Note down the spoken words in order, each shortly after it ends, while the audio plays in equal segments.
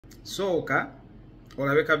Soka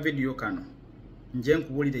olabeka video kano nje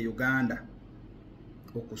nkubulire Uganda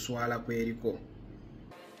okuswala kweriko.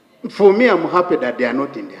 For me, I'm happy that they are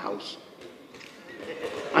not in the house.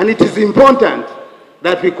 And it is important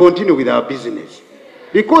that we continue with our business.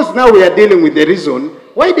 Because now we are dealing with the reason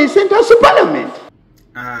why they sent us to Parliament.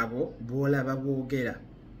 Abo bola babogera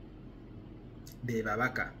be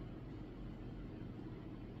babaka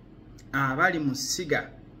abali musiga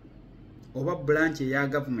oba branch ya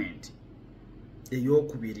government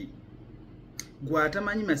eyokubiri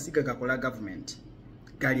gwatamanyi masiga gakola government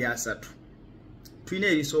gali asatu. Twine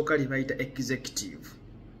erisooka libayita executive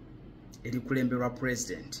erikulemberwa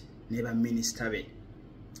president ne ba minister be.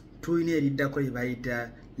 Twine eriddako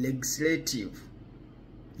libayita legislative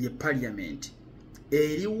ye parliament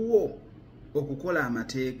eriwo okukola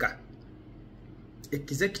amateeka.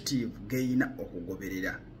 Executive geina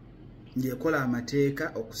okugoberera ngekola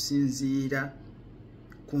amateeka okusinziira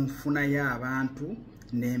ku nfuna y'abantu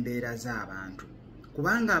n'embeera z'abantu,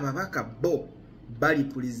 kubanga ababaka bo bali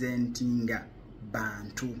presentinga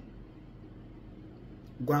bantu.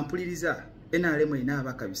 Gwampuliriza NRM ina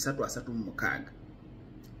abaka 336.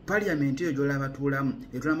 Parliament eyo gy'olaba batuulamu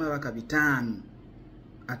etulamu abaka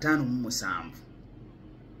 557.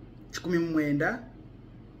 19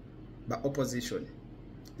 ba opposition,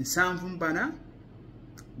 74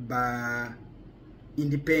 ba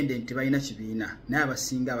independent balina kibiina naye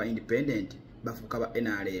abasinga ba independent bafuuka ba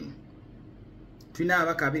NRM. Tulina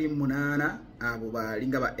abaka 28 abo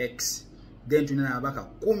balinga ba X, then tulina abaka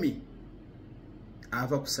 10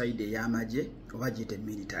 ava ku side ey'amagye oba giyite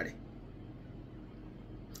military.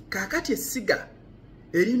 Kaakati essiga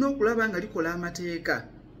erina okulaba nga likola amateeka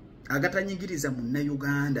agatanyigiriza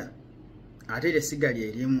Munnayuganda, ate essiga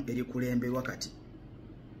lyerimu erikulemberwa kati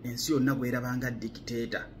ensi yonna bwerabanga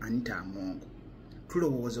dictator Anita Amongo.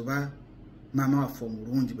 Tulowooza oba maama waffe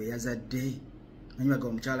omulungi bwe yazadde nanyibaga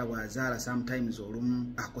omukyala bw'azaala sometimes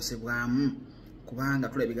olumu akosebwamu, kubanga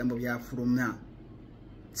tula ebigambo byafulumya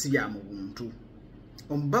si bya mu buntu.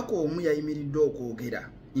 Omubaka omu yayimiridde okwogera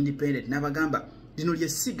independent n'abagamba lino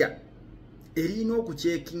ly'essiga erina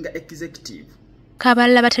okucekinga executive.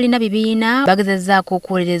 Kabalala batalina bibiina bagezezzaako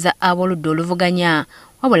okuwolereza ab'oludda oluvuganya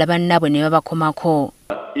wabula bannaabwe ne babakomako.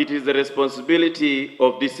 It is the responsibility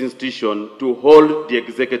of this institution to hold the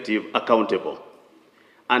executive accountable.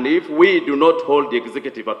 And if we do not hold the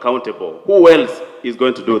executive accountable, who else is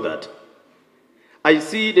going to do that? I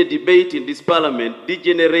see the debate in this parliament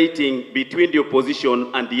degenerating between the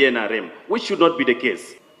opposition and the NRM, which should not be the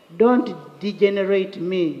case. Don't degenerate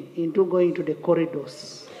me into going to the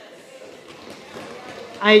corridors.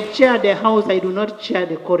 I chair the house, I do not chair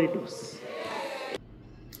the corridors.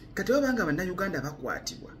 Kati wabanga bannayuganda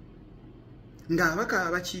bakwatibwa nga abaka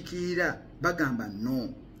abakiikirira bagamba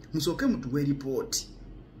no musooke mutuwe report,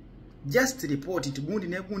 just report nti gundi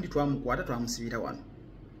ne gundi twamukwata twamusibira wano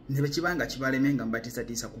ne bekibanga kibalemenga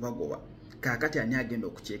mbatiisa kubagoba. Kaakati ani agenda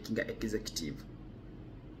okucekinga executive?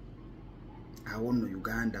 Awo nno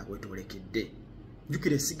Uganda wetwolekedde.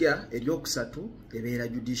 Jukira essiga eryokusatu ebeera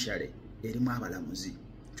judiciary erimu abalamuzi,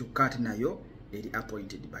 kyokka ate nayo eri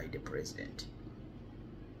appointed by the president.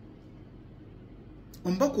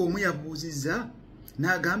 Omubaka omu yabuuzizza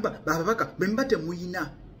n'agamba bababaka bemba temuyina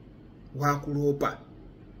wakuloopa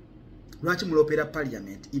lwaki muloopera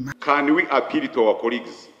parliament. Can we appeal to our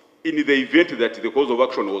colleagues in the event that the cause of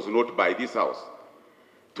action was not by this house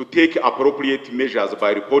to take appropriate measures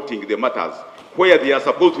by reporting the matters where they are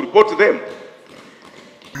supposed to report them?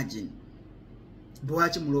 Imagine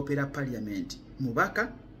lwaki muloopera parliament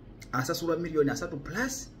mubaka asasulwa $3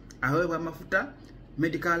 plus aweebwa amafuta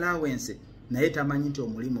medical allowance naye tamanyi nti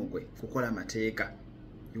omulimu gwe kukola amateeka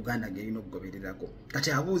Uganda gerina okugobererako.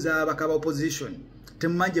 Kati abuuza abaka ba opposition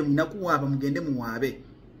temumanje mulina kuwaaba mugende muwaabe,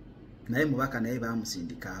 naye mubaka naye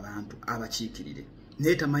baamusindika abantu abakiikirire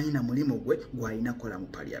naye tamanyi na mulimu gwe gwalina kukola mu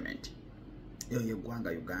parliament. Eyo yeggwanga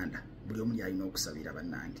Uganda buli omu yalina okusabira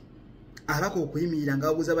bannange. Abaka okuyimirira nga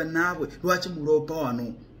babuuza bannaabwe lwaki muloopa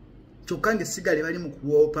wano, kyokka ng'essigale bali mu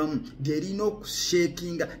kuwoopamu lyerina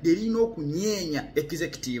okushakinga lyerina okunyeenya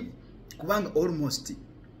executive, kubanga almost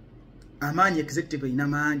amaanyi executive ina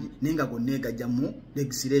mangi nenga gonna egajja mu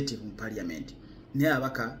legislative mu parliament. Naye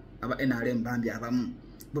abaka aba NRM bambi abamu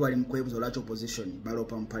bo bali mu kwebuza lwaki opposition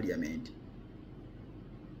baloopa mu parliament.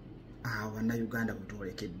 Awo bannayuganda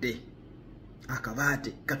butwolekedde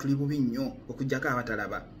akabaate katuli bubi nnyo okujjako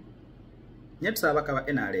abatalaba. Nye tusaba abaka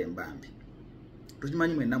ba NRM bambi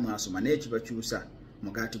tukimanyi mwenna mwasoma naye kibakyusa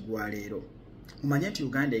mugaati gwa leero. Mumanye nti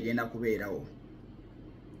Uganda egenda kubeerawo,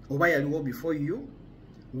 oba yaliwo before you,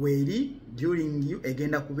 weri during you,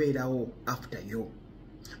 egenda kubeerawo after you.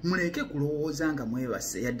 muleke kulowooza nga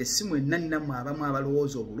mwebase yadde si mwenna nnammwe abamu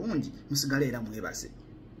abalowooza obulungi musigale era mwebase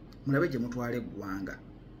mulabe gye mutwala eggwanga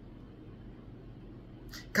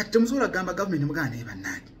kati temusobola kugamba gavumenti muganda naye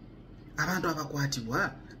bannange abantu abakwatibwa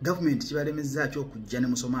gavumenti kibalemezzaaki okujja ne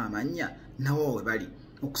musoma amannya nawo we bali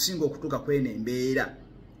okusinga okutuuka kweno embeera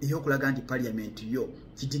ey'okulaga nti parliament yo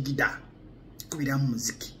kitigida kubiramu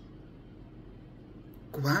muziki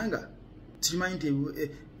kubanga tukimanyi nti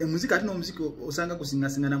emuziki ate n'omuziki osanga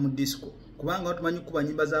gusingasingana mu disco kubanga tumanyi kuba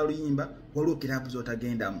nyimba za luyimba waliwo kirabu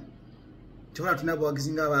zotagendamu tewala tuna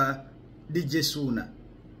bawagizi nga ba DJ Suna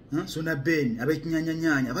Suna Ben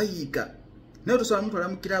abekinyanyanyanya bayiika naye tosobola mutwala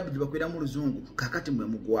mu kirabu gye bakwera mu luzungu kakati mwe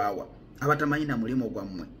mugwawa abatamanyi na mulimo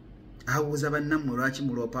gwammwe abuuza bannammwe lwaki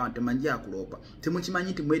muloopa temanyi akuloopa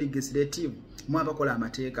temukimanyi nti mwe legislative mwe abakola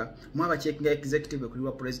amateeka mwe abachecking executive kuli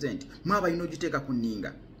wa president mwe abalina ogiteeka ku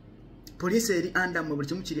nninga poliisi eri andamwe buli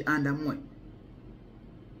kimu kiri andamwe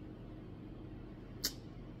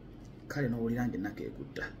kale n'owulira ng'ennaku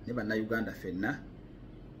ekutta ne bannayuganda ffenna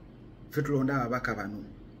ffe tulonda ababaka bano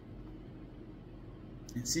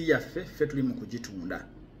ensi yaffe ffe tuli mu kugitunda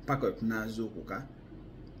paka we tunaazuukuka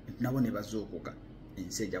nabo ne bazuukuka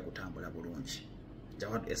ensi ejja kutambula bulungi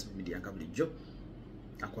Jawad SB Media nga bulijjo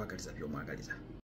akwagaliza by'omwagaliza